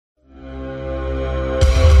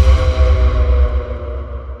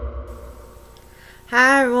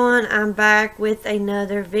I'm back with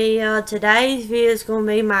another video. Today's video is going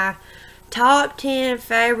to be my top 10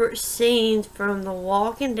 favorite scenes from The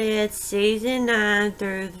Walking Dead Season 9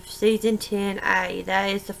 through Season 10A. That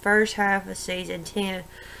is the first half of Season 10.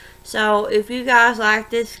 So if you guys like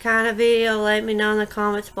this kind of video, let me know in the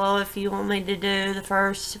comments below if you want me to do the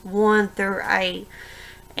first 1 through 8.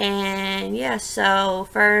 And yeah, so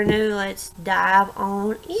for new, let's dive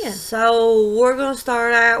on in. So we're going to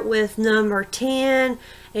start out with number 10.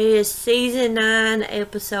 It is Season 9,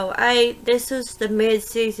 Episode 8. This is the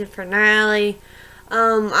mid-season finale.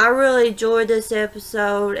 I really enjoyed this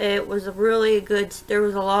episode. It was a really good, there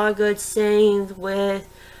was a lot of good scenes with,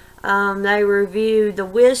 they reviewed the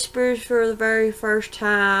Whispers for the very first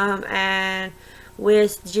time, and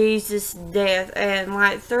with Jesus' death, and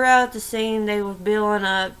like throughout the scene they was building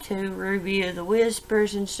up to review the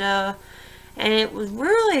Whispers and stuff, and it was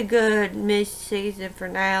really a good mid-season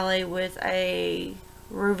finale with a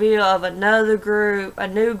reveal of another group, a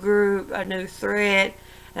new threat,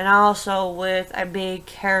 and also with a big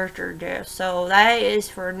character death. So that is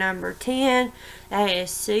for number 10. That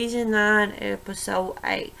is Season 9, Episode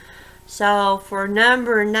 8. So for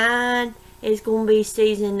number 9, it's going to be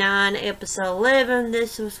Season 9, Episode 11.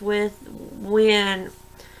 This was with when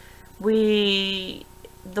the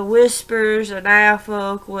Whispers and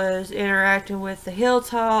Alpha was interacting with the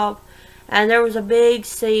Hilltop. And there was a big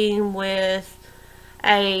scene with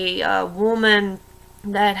a woman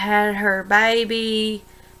that had her baby.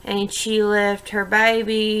 And she left her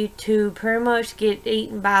baby to pretty much get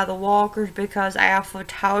eaten by the walkers because Alpha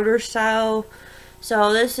told her so.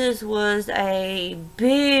 So this was a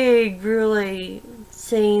big, really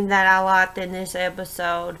scene that I liked in this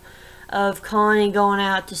episode of Connie going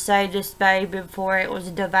out to save this baby before it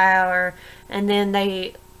was devoured, and then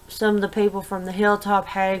some of the people from the Hilltop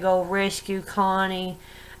had to go rescue Connie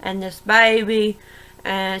and this baby.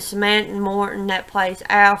 And Samantha Morton that plays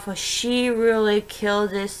Alpha, she really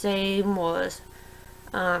killed this scene.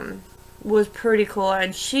 Was pretty cool,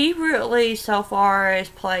 and she really so far has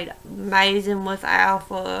played amazing with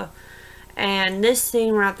Alpha, and this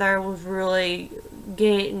scene right there was really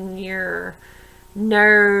getting your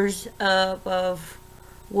nerves up of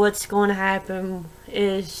what's going to happen.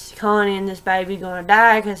 Is Connie and this baby going to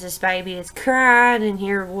die because this baby is crying, and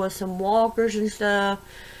here was some walkers and stuff.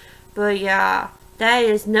 But yeah, that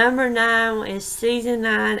is number 9, is Season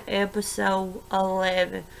 9, Episode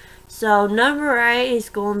 11. So number 8 is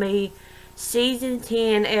going to be Season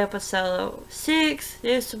 10, Episode 6.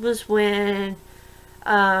 This was when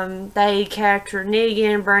they captured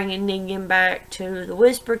Negan, bringing Negan back to the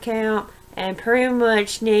Whisper Camp. And pretty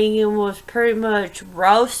much Negan was pretty much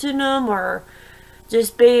roasting them, or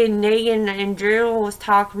just being Negan in general, was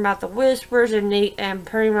talking about the Whispers, and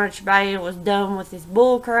pretty much Bane was done with his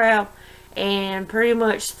bullcrap and pretty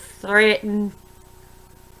much threatened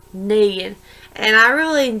Negan. And I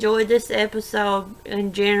really enjoyed this episode,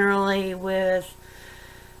 and generally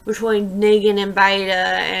between Negan and Beta,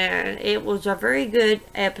 and it was a very good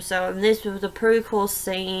episode, and this was a pretty cool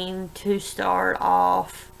scene to start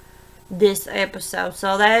off this episode.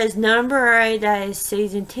 So that is number 8. That is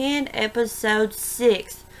Season 10, Episode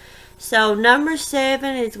 6. So number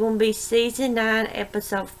 7 is going to be Season 9,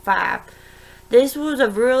 Episode 5. This was a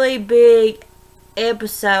really big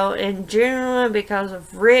episode in general because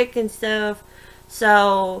of Rick and stuff.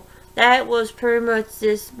 So that was pretty much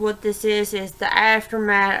what this is the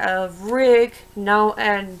aftermath of Rick,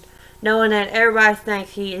 knowing that everybody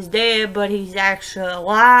thinks he is dead, but he's actually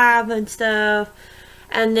alive and stuff.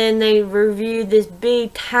 And then they reviewed this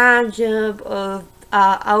big time jump of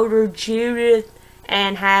older Judith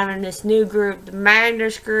and having this new group, the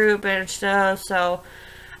Magnus group and stuff. So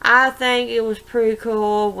I think it was pretty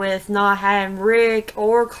cool with not having Rick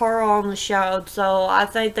or Carl on the show. So I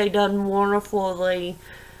think they done wonderfully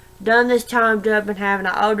done this time jump and having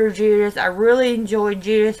an older Judith. I really enjoyed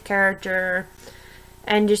Judith's character,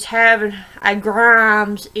 and just having a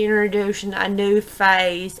Grimes introducing a new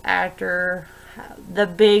phase after the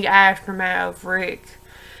big aftermath of Rick.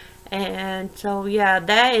 And so yeah,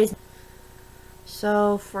 that is.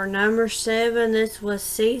 So for number 7, this was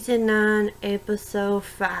Season 9, Episode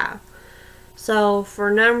 5. So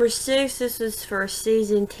for number 6, this was for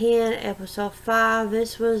Season 10, Episode 5.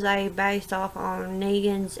 This was based off on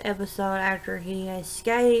Negan's episode after he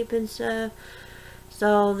escaped and stuff.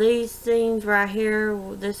 So these things right here,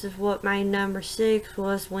 this is what made number 6,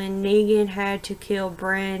 was when Negan had to kill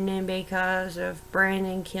Brandon because of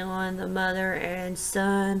Brandon killing the mother and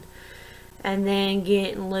son, and then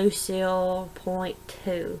getting Lucille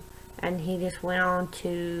 .2, and he just went on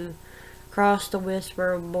to cross the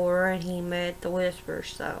Whisper border, and he met the Whisper.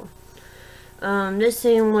 So This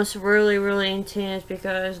scene was really, really intense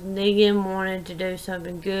because Negan wanted to do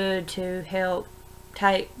something good to help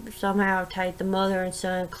somehow take the mother and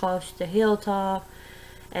son close to Hilltop,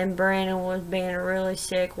 and Brandon was being a really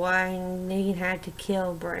sick way, and Negan had to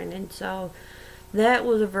kill Brandon. So that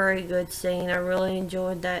was a very good scene. I really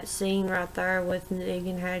enjoyed that scene right there with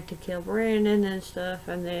Negan had to kill Brandon and stuff,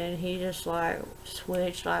 and then he just like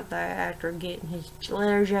switched like that after getting his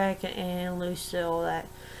leather jacket and Lucille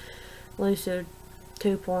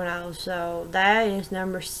 2.0. So that is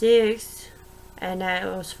number 6, and that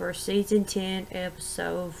was for season 10,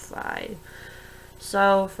 episode 5.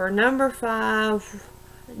 So for number 5,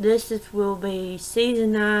 will be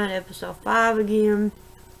season 9, episode 5 again,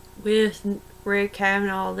 with Rick having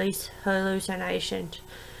all these hallucinations.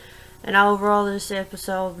 And overall, this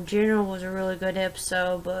episode in general was a really good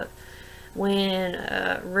episode, but when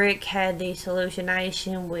Rick had these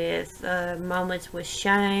hallucinations with moments with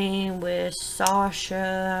Shane, with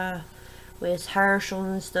Sasha, with Herschel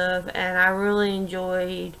and stuff, and I really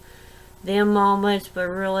enjoyed them moments, but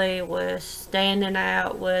really was standing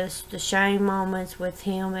out was the Shane moments with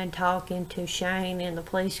him and talking to Shane in the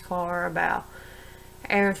police car about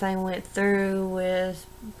everything went through with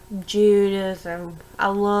Judith, and I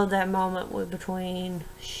love that moment between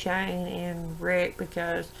Shane and Rick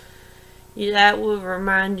because that would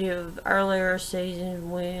remind you of earlier seasons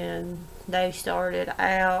when they started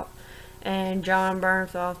out and John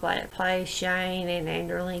Bernthal plays Shane and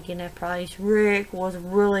Andrew Lincoln that plays Rick. Was a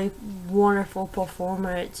really wonderful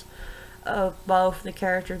performance of both the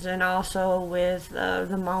characters, and also with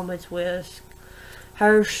the moments with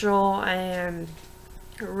Herschel and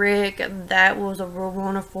Rick. That was a real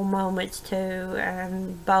wonderful moments too,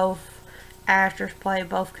 and both actors played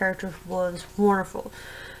both characters was wonderful.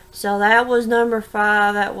 So that was number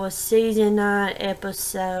 5. That was season 9,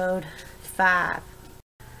 episode 5.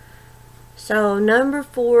 So number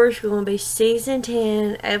 4 is going to be season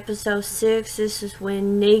 10, episode 6. This is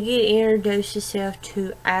when Negan introduced himself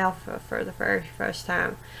to Alpha for the very first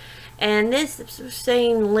time. And this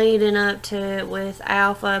scene leading up to it with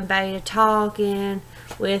Alpha and Beta talking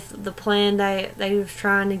with the plan they was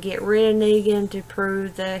trying to get rid of Negan to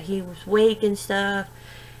prove that he was weak and stuff.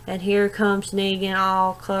 And here comes Negan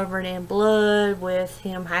all covered in blood with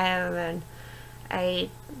him having I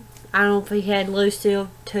don't know if he had Lucille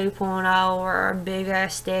 2.0 or a big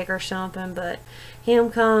ass stick or something, but him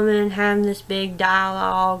coming, having this big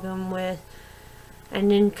dialogue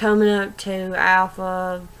and then coming up to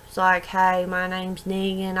Alpha. It's like, hey, my name's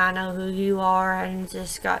Negan, I know who you are, and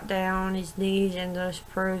just got down on his knees and just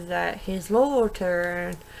proved that his loyalty to her.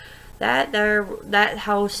 And that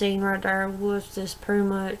whole scene right there was just pretty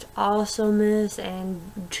much awesomeness, and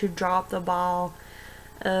to drop the ball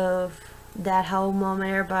of that whole moment,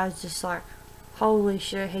 everybody's just like, holy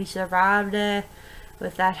shit, he survived that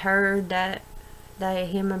with that herd that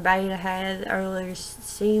him and Beta had earlier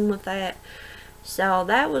scene with that. So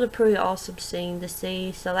that was a pretty awesome scene to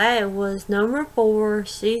see. So that was number 4,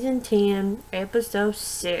 season 10, episode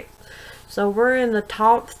 6. So we're in the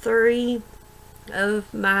top 3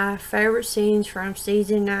 of my favorite scenes from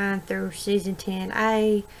season 9 through season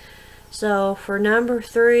 10A. So for number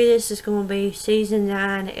 3, this is going to be season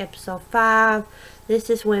 9, episode 5. This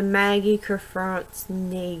is when Maggie confronts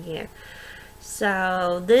Negan.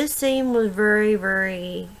 So this scene was very,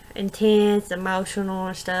 very intense, emotional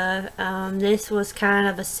and stuff. This was kind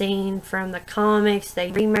of a scene from the comics.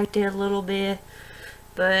 They remaked it a little bit,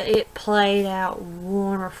 but it played out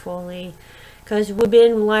wonderfully. Because we've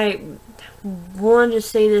been like wanting to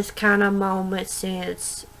see this kind of moment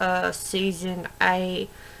since season 8.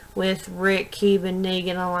 With Rick keeping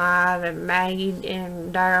Negan alive, and Maggie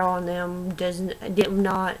and Daryl and them did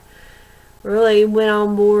not really went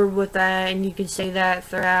on board with that, and you can see that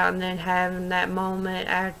throughout. And then having that moment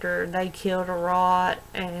after they killed a Rot,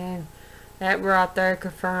 and that right there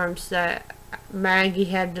confirms that Maggie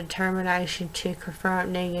had determination to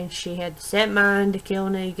confront Negan. She had set mind to kill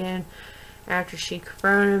Negan after she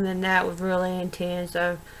confronted him, and that was really intense.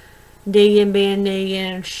 Of Negan being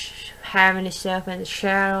Negan, having himself in the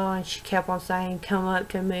shadow, and she kept on saying, come up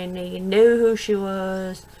to me, and Negan knew who she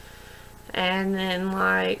was. And then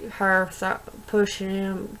like her pushing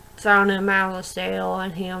him, throwing him out of the cell,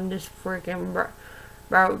 and him just freaking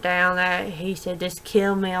broke down. That he said, just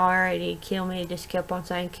kill me already, kill me. He just kept on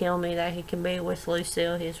saying kill me, that he can be with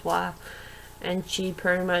Lucille, his wife. And she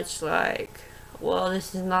pretty much like, well,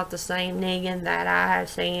 this is not the same Negan that I have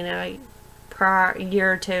seen a prior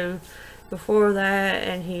year or two before that,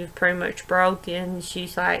 and he was pretty much broken.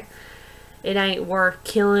 She's like, it ain't worth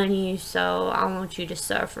killing you, so I want you to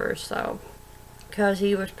suffer. So because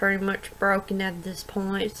he was pretty much broken at this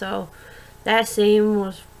point. So That scene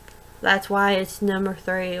was, that's why it's number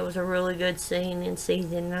 3. It was a really good scene in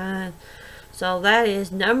season 9. So that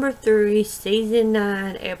is number 3, season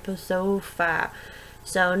 9, episode 5.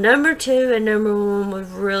 So number 2 and number 1 was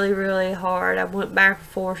really, really hard. I went back and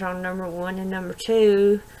forth on number 1 and number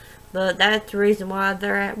 2. But that's the reason why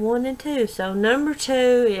they're at 1 and 2. So number 2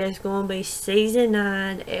 is going to be season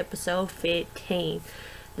 9, episode 15.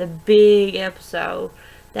 The big episode.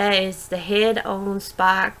 That is the Head on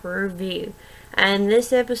Spike review. And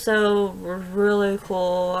this episode was really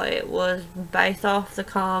cool. It was based off the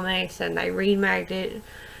comics and they remaked it.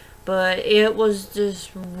 But it was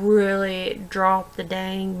just really dropped the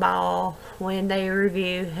dang ball when they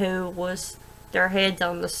reviewed who was their heads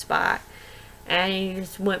on the spike. And he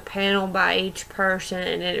just went panel by each person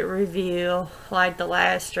and it revealed like the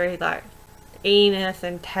last 3, like Enith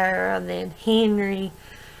and Tara and then Henry.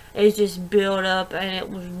 It just built up and it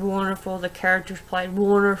was wonderful. The characters played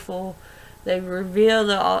wonderful. They revealed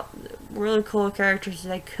the really cool characters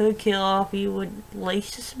they could kill off you would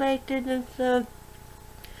least suspected and stuff.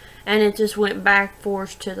 And it just went back and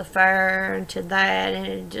forth to the fair and to that,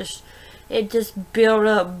 and it just built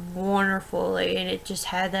up wonderfully, and it just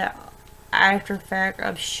had that after effect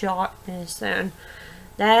of sharpness, and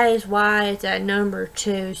that is why it's at number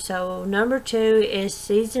 2. So number 2 is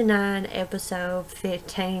season 9, episode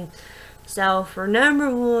 15. So for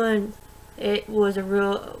number 1, it was a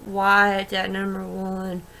real why it's at number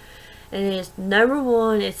 1. And it's number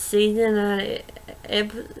 1, it's season 9,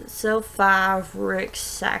 episode 5, Rick's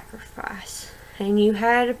sacrifice. And you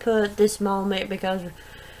had to put this moment because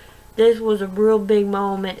this was a real big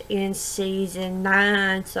moment in season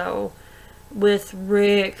 9. So with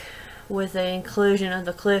Rick, with the inclusion of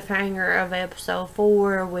the cliffhanger of episode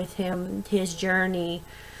 4, with his journey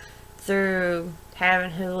through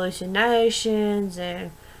having hallucinations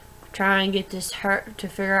and try and get this herd to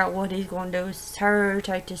figure out what he's going to do with this herd,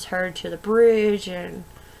 take this herd to the bridge, and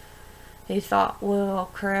he thought, well,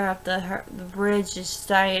 crap, the bridge just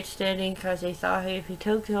stayed steady because he thought if he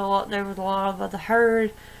took it a lot, there was a lot of the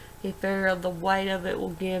herd, he figured the weight of it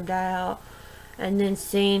will give out. And then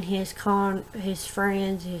seeing his friends,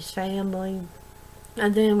 his family,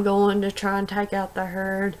 and them going to try and take out the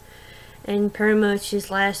herd, and pretty much his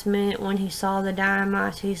last minute when he saw the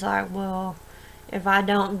dynamite, he's like, well, if I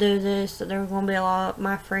don't do this, there's going to be a lot of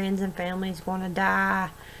my friends and family's going to die.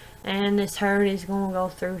 And this herd is going to go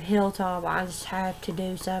through Hilltop. I just have to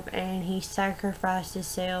do something. And he sacrificed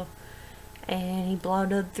himself. And he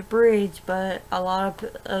blowed up the bridge. But a lot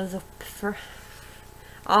of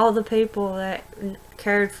all the people that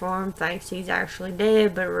cared for him thinks he's actually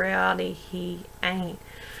dead. But in reality, he ain't.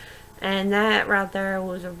 And that right there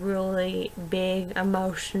was a really big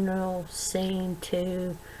emotional scene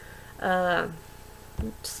to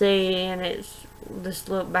see, and it's just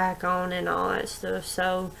look back on and all that stuff.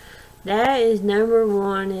 So that is number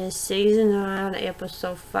 1, is season 9,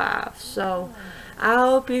 episode 5. So I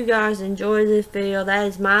hope you guys enjoy this video. That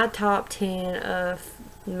is my top 10 of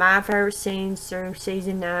my favorite scenes through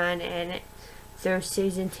season 9 and through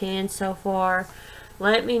season 10 so far.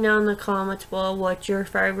 Let me know in the comments below what your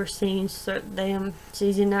favorite scenes through them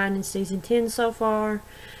season 9 and season 10 so far.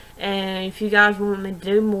 And if you guys want me to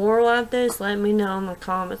do more like this, let me know in the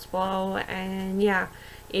comments below. And yeah,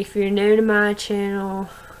 if you're new to my channel,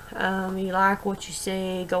 you like what you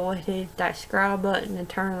see, go ahead and hit that subscribe button and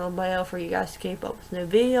turn on the bell for you guys to keep up with new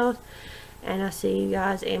videos. And I'll see you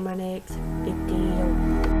guys in my next 15